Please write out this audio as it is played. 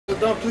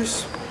it down,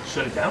 please.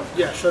 Shut it down?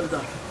 Yeah, shut it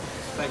down.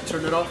 Like,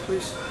 turn it off,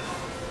 please.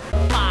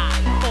 5,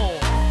 4,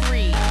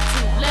 3, 2,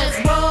 let's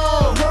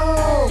roll.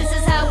 This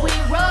is how we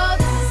roll.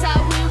 This is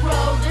how we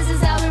roll. This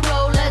is how we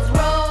roll. Let's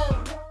roll.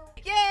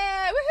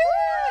 Yeah!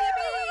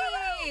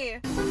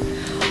 Woohoo!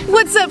 Yippee!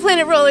 What's up,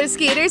 Planet Roller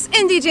Skaters?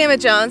 Indy JAMMA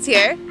Jones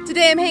here.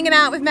 Today I'm hanging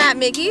out with Matt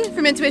Mickey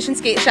from Intuition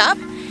Skate Shop,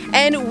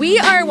 and we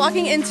are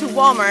walking into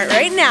Walmart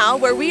right now,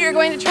 where we are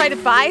going to try to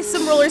buy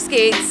some roller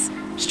skates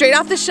straight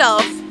off the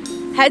shelf,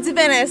 head to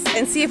Venice,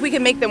 and see if we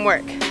can make them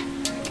work.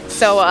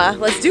 So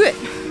let's do it.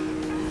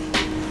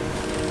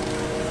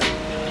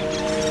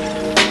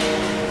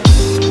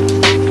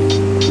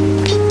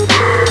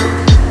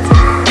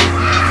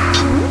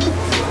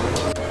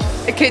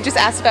 A kid just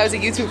asked if I was a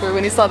YouTuber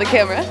when he saw the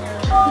camera.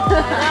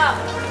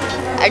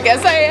 I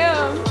guess I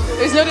am.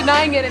 There's no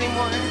denying it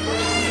anymore.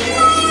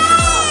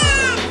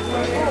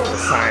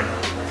 Sign.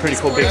 Pretty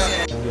cool big.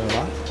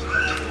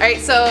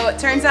 Alright, so it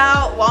turns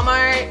out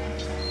Walmart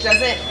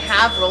doesn't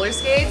have roller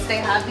skates. They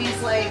have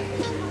these, like,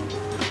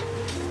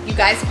 you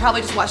guys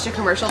probably just watched a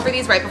commercial for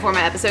these right before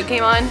my episode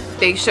came on.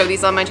 They show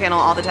these on my channel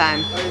all the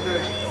time.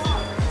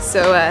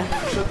 So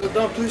shut it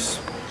down, please.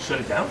 Shut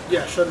it down?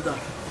 Yeah, shut it down.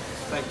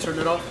 Like, turn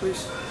it off,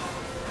 please.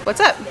 what's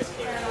up?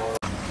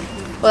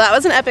 Well, that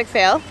was an epic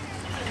fail.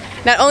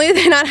 Not only did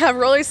they not have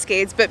roller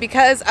skates, but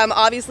because I'm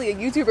obviously a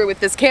YouTuber with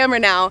this camera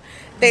now,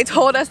 they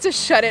told us to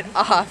shut it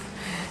off.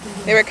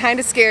 They were kind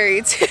of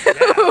scary too. Yeah,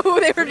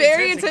 they were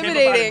very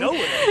intimidating.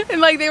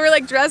 And like they were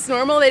like dressed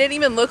normal. They didn't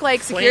even look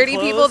like security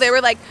people. They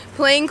were like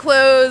plain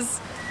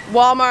clothes,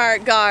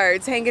 Walmart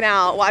guards hanging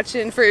out,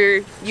 watching for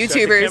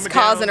YouTubers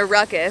causing a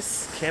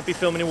ruckus. Can't be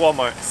filming in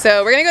Walmart.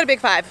 So we're gonna go to Big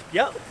Five.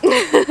 Yep.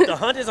 The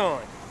hunt is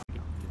on.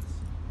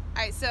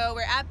 Alright, so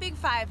we're at Big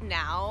Five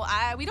now.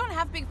 We don't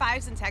have Big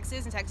Fives in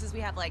Texas. In Texas we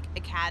have like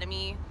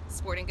Academy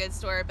sporting goods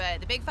store, but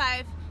the Big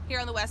Five here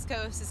on the West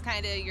Coast is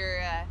kind of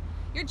your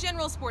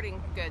general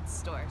sporting goods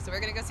store. So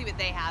we're gonna go see what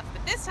they have.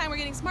 But this time we're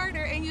getting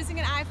smarter and using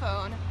an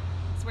iPhone,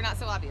 so we're not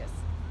so obvious.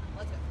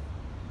 Let's go.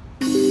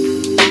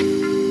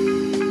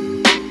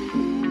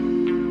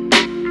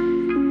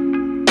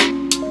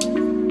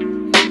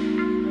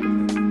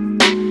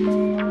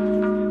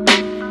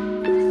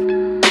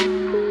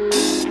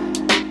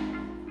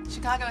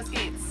 Chicago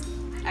skates.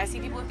 I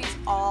see people with these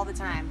all the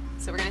time.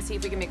 So we're gonna see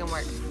if we can make them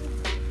work.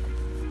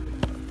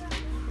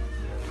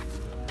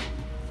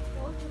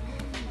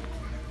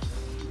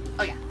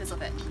 Oh yeah, this will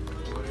fit.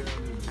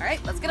 All right,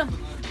 let's get them.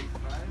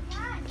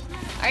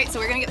 All right, so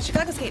we're gonna get the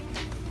Chicago skate.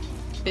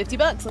 50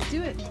 bucks, let's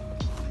do it.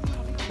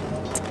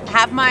 I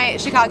have my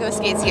Chicago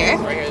skates here.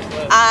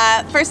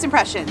 First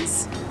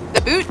impressions.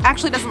 The boot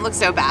actually doesn't look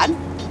so bad.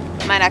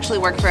 Might actually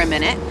work for a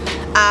minute.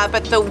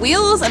 But the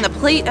wheels and the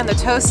plate and the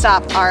toe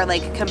stop are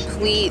like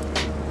complete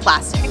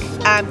plastic.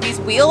 These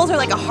wheels are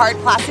like a hard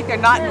plastic. They're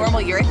not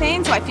normal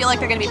urethane, so I feel like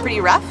they're gonna be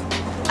pretty rough.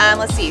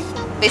 Let's see.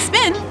 They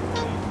spin,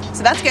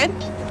 so that's good.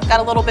 Got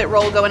a little bit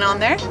roll going on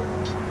there.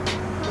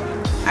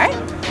 All right,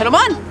 put them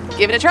on.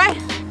 Give it a try.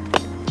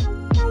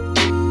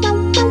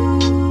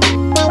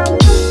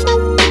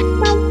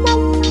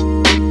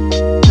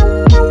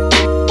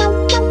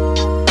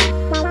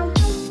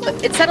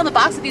 It said on the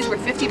box that these were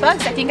 50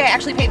 bucks. I think I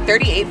actually paid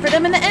 38 for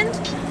them in the end.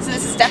 So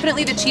this is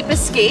definitely the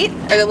cheapest skate,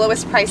 or the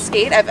lowest price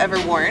skate I've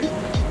ever worn.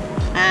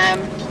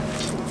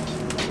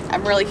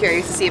 I'm really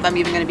curious to see if I'm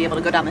even gonna be able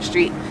to go down the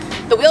street.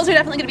 The wheels are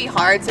definitely gonna be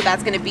hard, so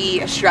that's gonna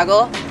be a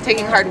struggle.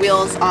 Taking hard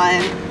wheels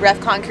on rough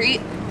concrete,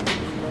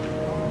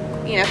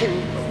 you know,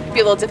 can be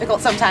a little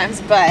difficult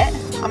sometimes, but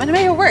I'm gonna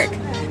make it work.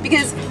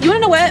 Because you wanna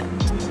know what?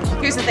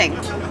 Here's the thing.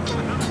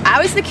 I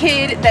was the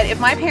kid that if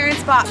my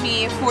parents bought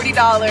me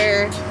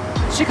 $40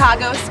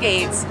 Chicago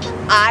skates,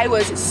 I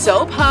was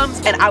so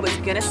pumped and I was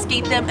gonna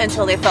skate them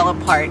until they fell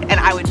apart, and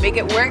I would make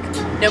it work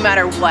no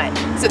matter what.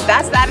 So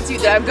that's the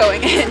attitude that I'm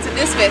going into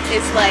this with.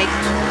 It's like,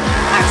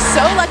 I'm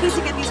so lucky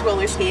to get these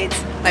roller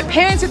skates. My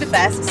parents are the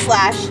best,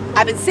 /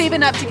 I've been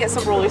saving up to get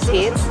some roller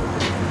skates,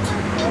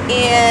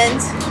 and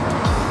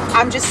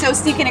I'm just so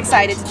stinking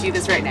excited to do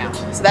this right now.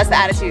 So that's the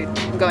attitude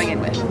I'm going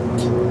in with.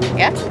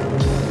 Yeah?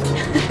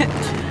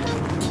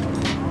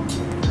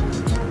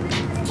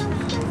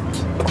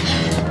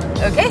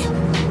 Okay,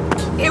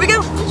 here we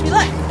go. Wish me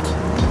luck.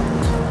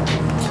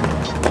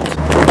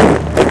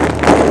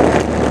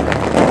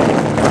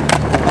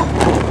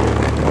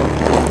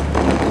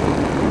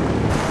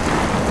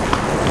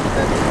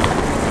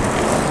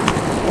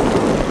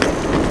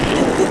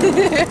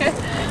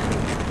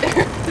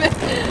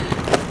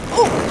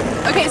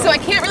 Okay, so I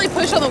can't really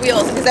push on the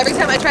wheels because every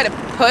time I try to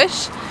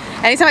push,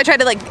 anytime I try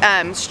to like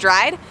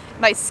stride,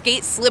 my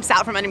skate slips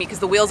out from under me because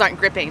the wheels aren't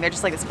gripping. They're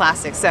just like this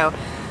plastic. So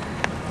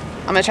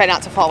I'm gonna try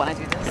not to fall when I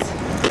do this.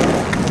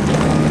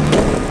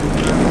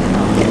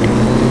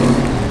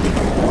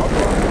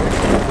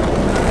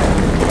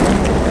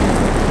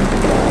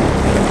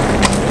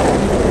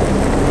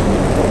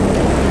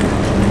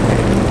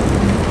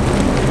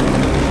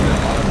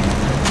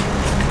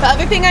 The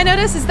other thing I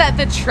noticed is that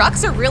the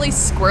trucks are really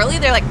squirrely.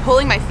 They're like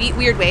pulling my feet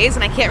weird ways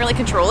and I can't really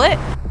control it.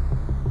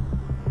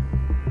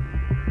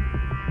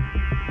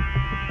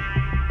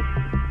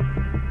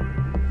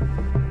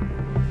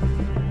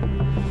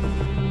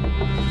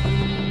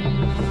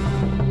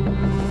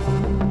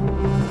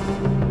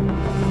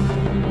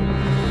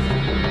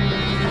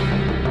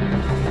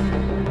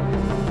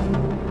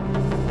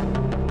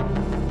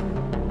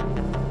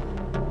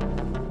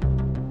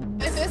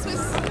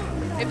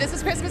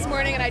 was Christmas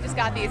morning and I just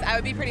got these, I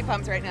would be pretty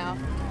pumped right now.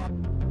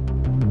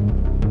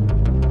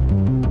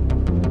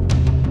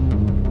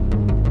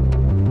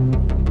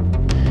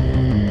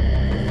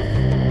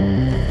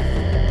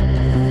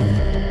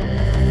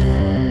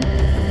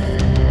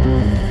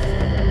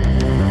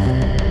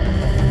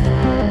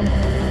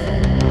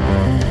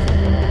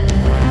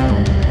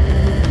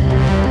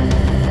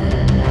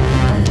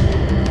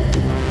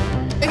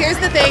 Here's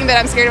the thing that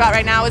I'm scared about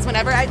right now is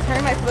whenever I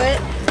turn my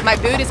foot, my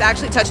boot is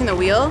actually touching the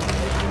wheel.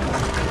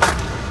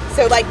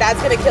 So like that's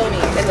gonna kill me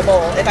in the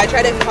bowl. If I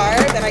try to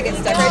carve and I get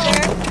stuck right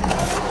there,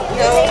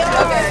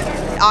 no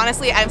good.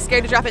 Honestly, I'm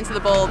scared to drop into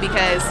the bowl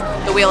because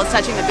the wheel is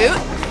touching the boot,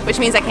 which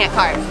means I can't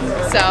carve.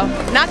 So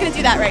not gonna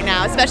do that right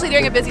now, especially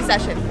during a busy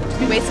session. Just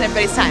be wasting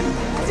everybody's time.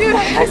 Dude,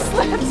 I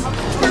slipped,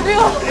 for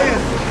real.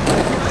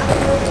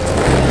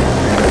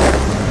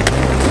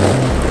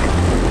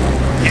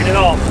 Get it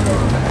off.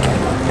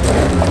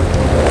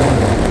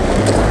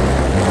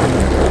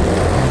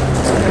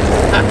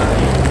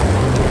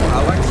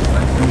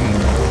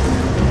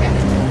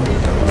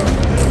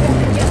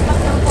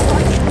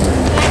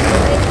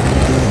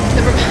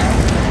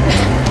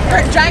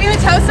 Dragging the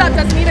toe stop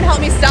doesn't even help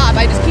me stop.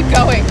 I just keep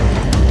going.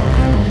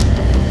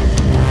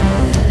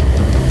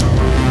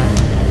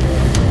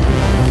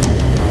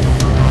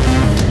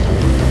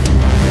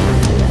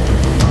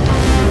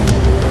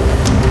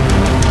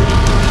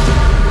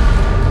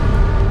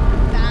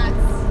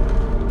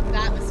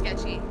 That was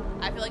sketchy.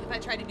 I feel like if I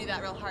tried to do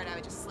that real hard, I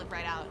would just slip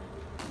right out.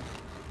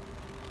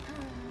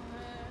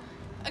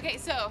 Okay,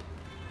 so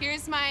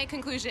here's my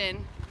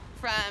conclusion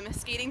from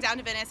skating down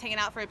to Venice, hanging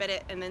out for a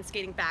bit, and then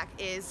skating back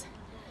is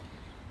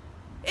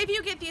if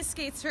you get these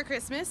skates for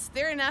Christmas,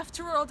 they're enough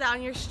to roll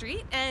down your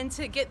street and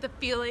to get the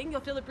feeling.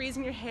 You'll feel the breeze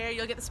in your hair,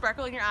 you'll get the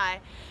sparkle in your eye.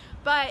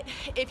 But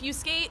if you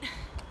skate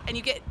and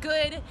you get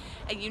good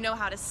and you know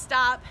how to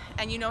stop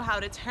and you know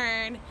how to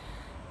turn,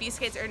 these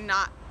skates are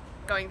not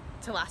going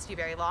to last you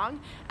very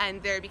long,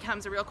 and there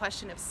becomes a real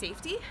question of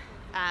safety.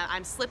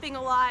 I'm slipping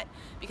a lot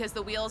because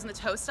the wheels and the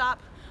toe stop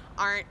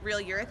aren't real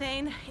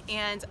urethane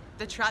and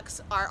the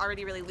trucks are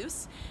already really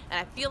loose, and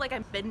I feel like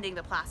I'm bending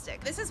the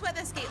plastic. This is what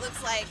the skate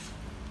looks like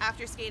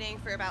after skating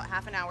for about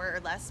half an hour or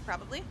less,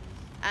 probably.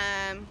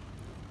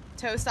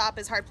 Toe stop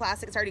is hard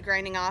plastic, it's already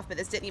grinding off, but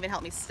this didn't even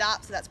help me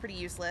stop, so that's pretty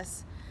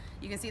useless.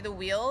 You can see the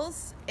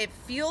wheels. It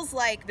feels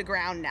like the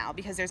ground now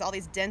because there's all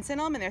these dents in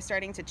them and they're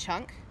starting to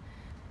chunk.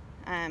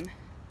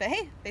 But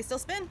hey, they still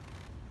spin.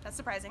 That's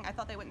surprising, I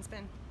thought they wouldn't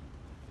spin.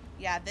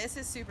 Yeah, this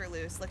is super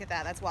loose. Look at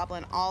that, that's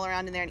wobbling all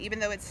around in there, and even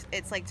though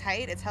it's like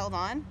tight, it's held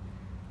on.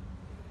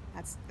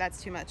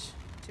 That's too much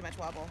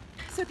wobble.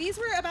 So these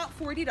were about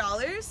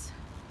 $40.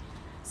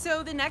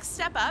 So the next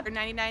step up, are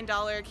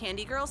 $99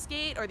 Candy Girl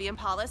skate or the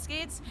Impala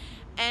skates.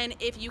 And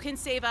if you can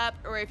save up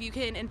or if you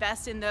can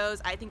invest in those,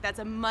 I think that's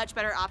a much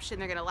better option.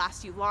 They're gonna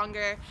last you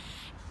longer.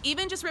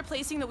 Even just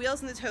replacing the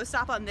wheels and the toe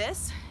stop on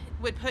this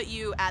would put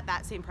you at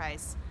that same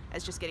price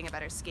as just getting a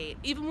better skate.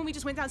 Even when we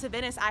just went down to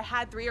Venice, I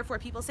had 3 or 4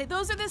 people say,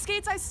 those are the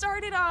skates I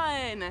started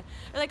on. They're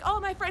like, oh,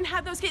 my friend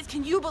had those skates.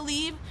 Can you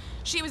believe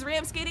she was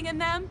ramp skating in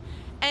them?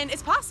 And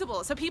it's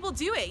possible, so people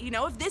do it. You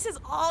know, if this is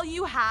all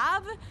you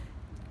have,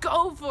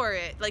 go for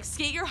it. Like,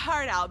 skate your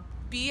heart out.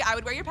 I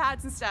would wear your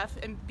pads and stuff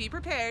and be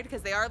prepared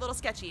because they are a little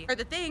sketchy. Or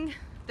the thing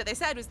that they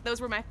said was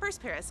those were my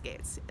first pair of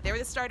skates. They were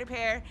the starter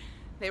pair.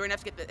 They were enough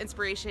to get the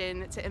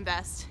inspiration to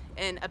invest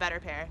in a better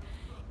pair.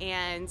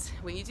 And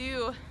when you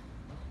do,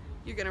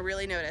 you're gonna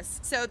really notice.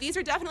 So these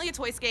are definitely a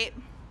toy skate.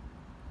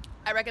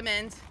 I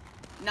recommend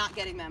not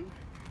getting them.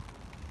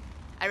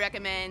 I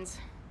recommend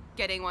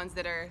getting ones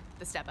that are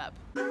the step up.